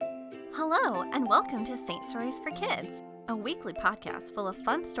Hello, and welcome to Saint Stories for Kids, a weekly podcast full of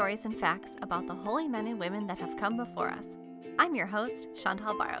fun stories and facts about the holy men and women that have come before us. I'm your host,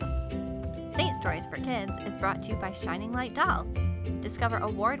 Chantal Barros. Saint Stories for Kids is brought to you by Shining Light Dolls. Discover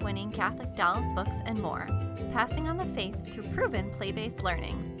award-winning Catholic dolls, books, and more, passing on the faith through proven play-based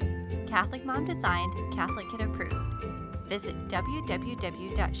learning. Catholic mom designed, Catholic kid approved. Visit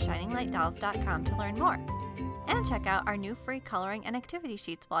www.shininglightdolls.com to learn more. And check out our new free coloring and activity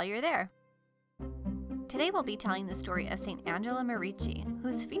sheets while you're there. Today we'll be telling the story of St. Angela Merici,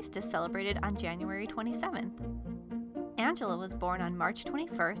 whose feast is celebrated on January 27th. Angela was born on March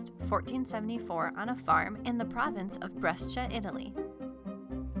 21st, 1474 on a farm in the province of Brescia, Italy.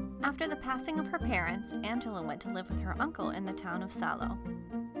 After the passing of her parents, Angela went to live with her uncle in the town of Salo.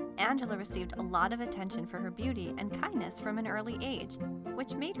 Angela received a lot of attention for her beauty and kindness from an early age,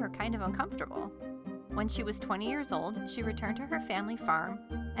 which made her kind of uncomfortable. When she was 20 years old, she returned to her family farm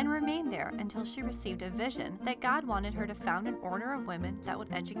and remained there until she received a vision that God wanted her to found an order of women that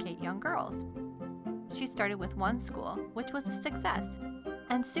would educate young girls. She started with one school, which was a success,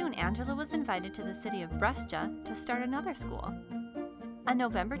 and soon Angela was invited to the city of Brescia to start another school. On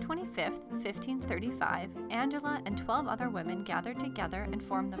November 25, 1535, Angela and 12 other women gathered together and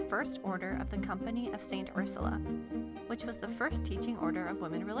formed the first order of the Company of St. Ursula, which was the first teaching order of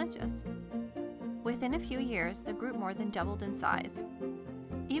women religious. Within a few years, the group more than doubled in size.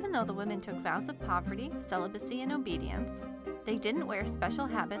 Even though the women took vows of poverty, celibacy, and obedience, they didn't wear special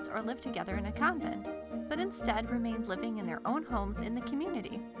habits or live together in a convent, but instead remained living in their own homes in the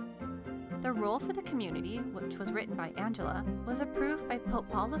community. The rule for the community, which was written by Angela, was approved by Pope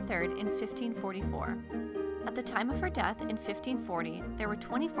Paul III in 1544. At the time of her death in 1540, there were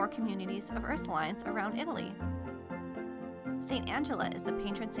 24 communities of Ursulines around Italy. Saint Angela is the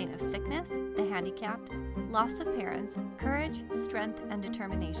patron saint of sickness, the handicapped, loss of parents, courage, strength, and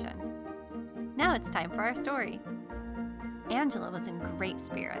determination. Now it's time for our story. Angela was in great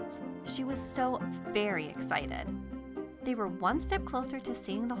spirits. She was so very excited. They were one step closer to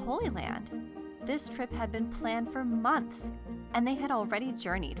seeing the Holy Land. This trip had been planned for months, and they had already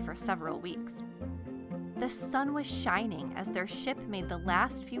journeyed for several weeks. The sun was shining as their ship made the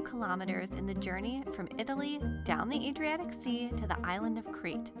last few kilometers in the journey from Italy down the Adriatic Sea to the island of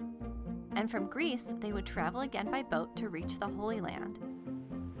Crete. And from Greece, they would travel again by boat to reach the Holy Land.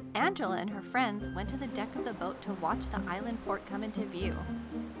 Angela and her friends went to the deck of the boat to watch the island port come into view.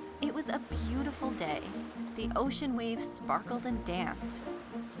 It was a beautiful day. The ocean waves sparkled and danced.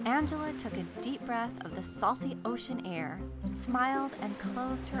 Angela took a deep breath of the salty ocean air, smiled, and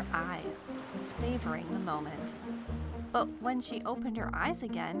closed her eyes, savoring the moment. But when she opened her eyes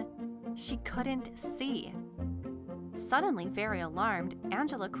again, she couldn't see. Suddenly, very alarmed,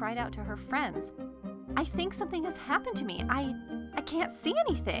 Angela cried out to her friends, "I think something has happened to me. I can't see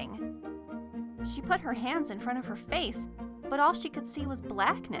anything." She put her hands in front of her face, but all she could see was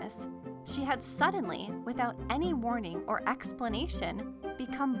blackness. She had suddenly, without any warning or explanation,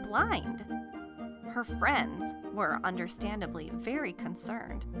 become blind. Her friends were understandably very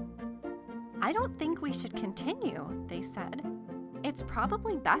concerned. "I don't think we should continue," they said. "It's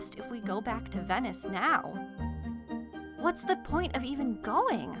probably best if we go back to Venice now." "What's the point of even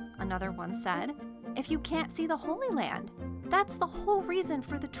going?" another one said. "If you can't see the Holy Land, that's the whole reason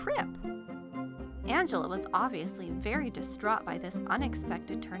for the trip." Angela was obviously very distraught by this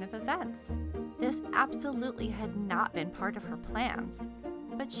unexpected turn of events. This absolutely had not been part of her plans,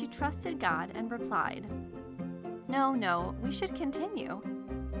 but she trusted God and replied, No, we should continue.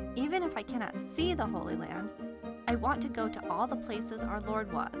 Even if I cannot see the Holy Land, I want to go to all the places our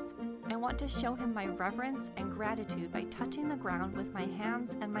Lord was. I want to show him my reverence and gratitude by touching the ground with my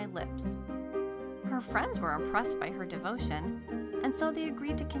hands and my lips." Her friends were impressed by her devotion, and so they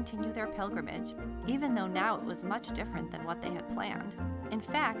agreed to continue their pilgrimage, even though now it was much different than what they had planned. In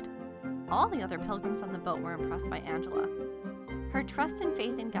fact, all the other pilgrims on the boat were impressed by Angela. Her trust and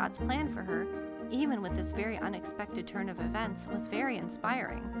faith in God's plan for her, even with this very unexpected turn of events, was very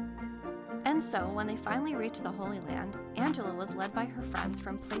inspiring. And so, when they finally reached the Holy Land, Angela was led by her friends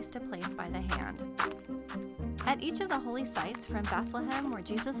from place to place by the hand. At each of the holy sites, from Bethlehem, where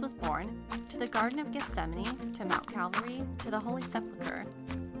Jesus was born, to the Garden of Gethsemane, to Mount Calvary, to the Holy Sepulchre,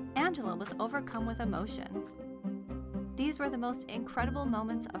 Angela was overcome with emotion. These were the most incredible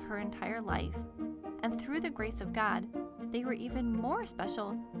moments of her entire life, and through the grace of God, they were even more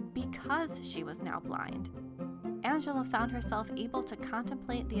special because she was now blind. Angela found herself able to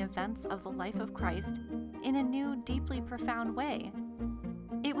contemplate the events of the life of Christ in a new, deeply profound way.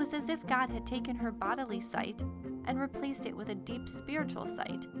 It was as if God had taken her bodily sight and replaced it with a deep spiritual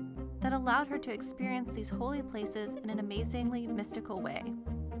sight that allowed her to experience these holy places in an amazingly mystical way.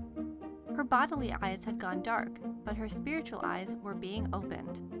 Her bodily eyes had gone dark, but her spiritual eyes were being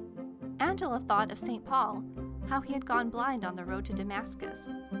opened. Angela thought of St. Paul, how he had gone blind on the road to Damascus,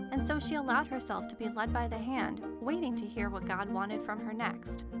 and so she allowed herself to be led by the hand, waiting to hear what God wanted from her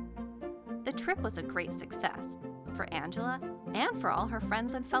next. The trip was a great success, for Angela and for all her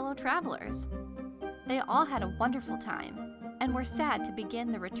friends and fellow travelers. They all had a wonderful time, and were sad to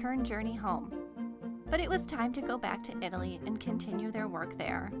begin the return journey home. But it was time to go back to Italy and continue their work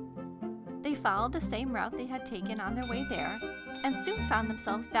there. They followed the same route they had taken on their way there, and soon found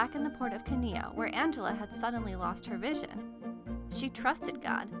themselves back in the port of Canea, where Angela had suddenly lost her vision. She trusted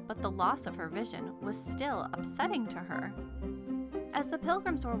God, but the loss of her vision was still upsetting to her. As the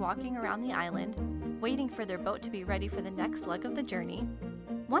pilgrims were walking around the island, waiting for their boat to be ready for the next leg of the journey,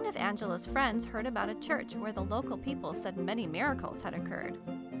 one of Angela's friends heard about a church where the local people said many miracles had occurred.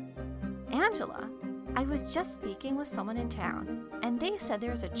 "Angela, I was just speaking with someone in town, and they said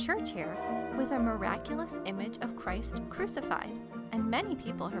there's a church here with a miraculous image of Christ crucified, and many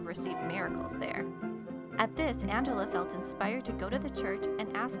people have received miracles there." At this, Angela felt inspired to go to the church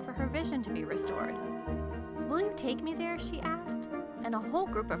and ask for her vision to be restored. "Will you take me there?" she asked, and a whole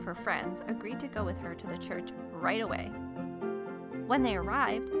group of her friends agreed to go with her to the church right away. When they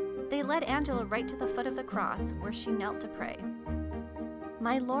arrived, they led Angela right to the foot of the cross, where she knelt to pray.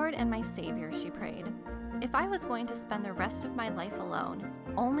 "My Lord and my Savior," she prayed, "if I was going to spend the rest of my life alone,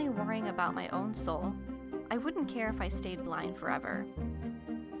 only worrying about my own soul, I wouldn't care if I stayed blind forever.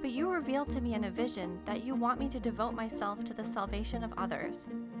 But you revealed to me in a vision that you want me to devote myself to the salvation of others,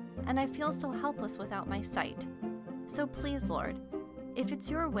 and I feel so helpless without my sight. So please, Lord, if it's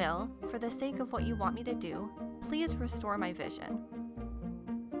your will, for the sake of what you want me to do, please restore my vision.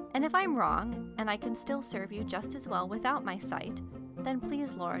 And if I'm wrong, and I can still serve you just as well without my sight, then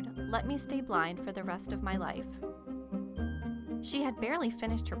please, Lord, let me stay blind for the rest of my life." She had barely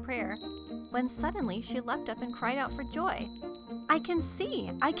finished her prayer when suddenly she leapt up and cried out for joy. "I can see!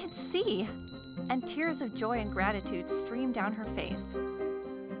 I can see!" And tears of joy and gratitude streamed down her face.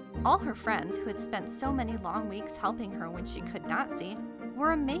 All her friends, who had spent so many long weeks helping her when she could not see,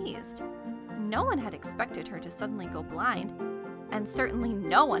 were amazed. No one had expected her to suddenly go blind, and certainly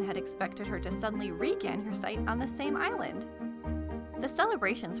no one had expected her to suddenly regain her sight on the same island. The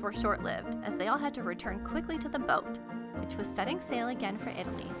celebrations were short-lived, as they all had to return quickly to the boat, which was setting sail again for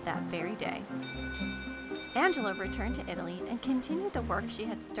Italy that very day. Angela returned to Italy and continued the work she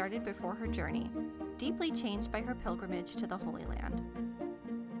had started before her journey, deeply changed by her pilgrimage to the Holy Land.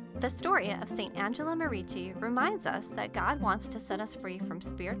 The story of St. Angela Merici reminds us that God wants to set us free from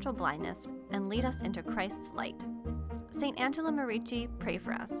spiritual blindness and lead us into Christ's light. St. Angela Merici, pray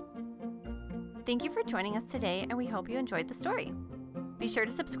for us. Thank you for joining us today, and we hope you enjoyed the story. Be sure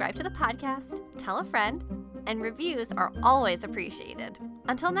to subscribe to the podcast, tell a friend, and reviews are always appreciated.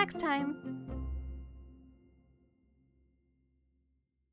 Until next time!